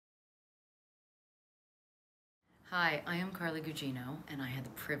Hi, I am Carla Gugino, and I had the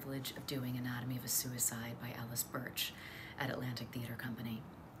privilege of doing Anatomy of a Suicide by Alice Birch at Atlantic Theater Company.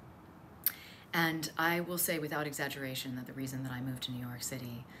 And I will say without exaggeration that the reason that I moved to New York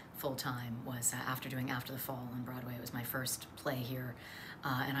City full-time was after doing After the Fall on Broadway. It was my first play here,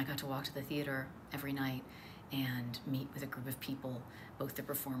 and I got to walk to the theater every night and meet with a group of people, both the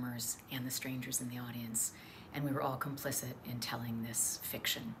performers and the strangers in the audience, and we were all complicit in telling this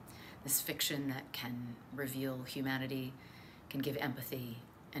fiction that can reveal humanity, can give empathy,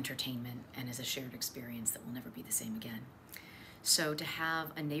 entertainment, and is a shared experience that will never be the same again. So to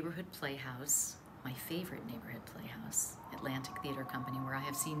have a neighborhood playhouse, my favorite neighborhood playhouse, Atlantic Theater Company, where I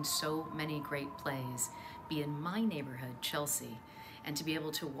have seen so many great plays, be in my neighborhood, Chelsea, and to be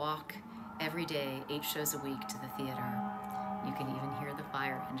able to walk every day, 8 shows a week to the theater. You can even hear the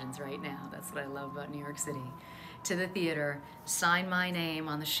fire engines right now. That's what I love about New York City. To the theater, sign my name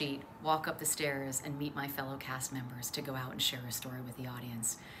on the sheet, walk up the stairs, and meet my fellow cast members to go out and share a story with the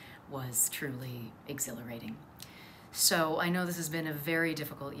audience was truly exhilarating. So I know this has been a very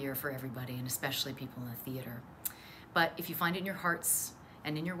difficult year for everybody, and especially people in the theater. But if you find it in your hearts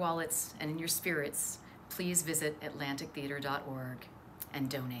and in your wallets and in your spirits, please visit atlantictheater.org and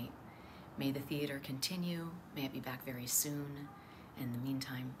donate. May the theater continue. May it be back very soon. In the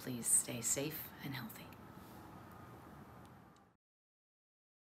meantime, please stay safe and healthy.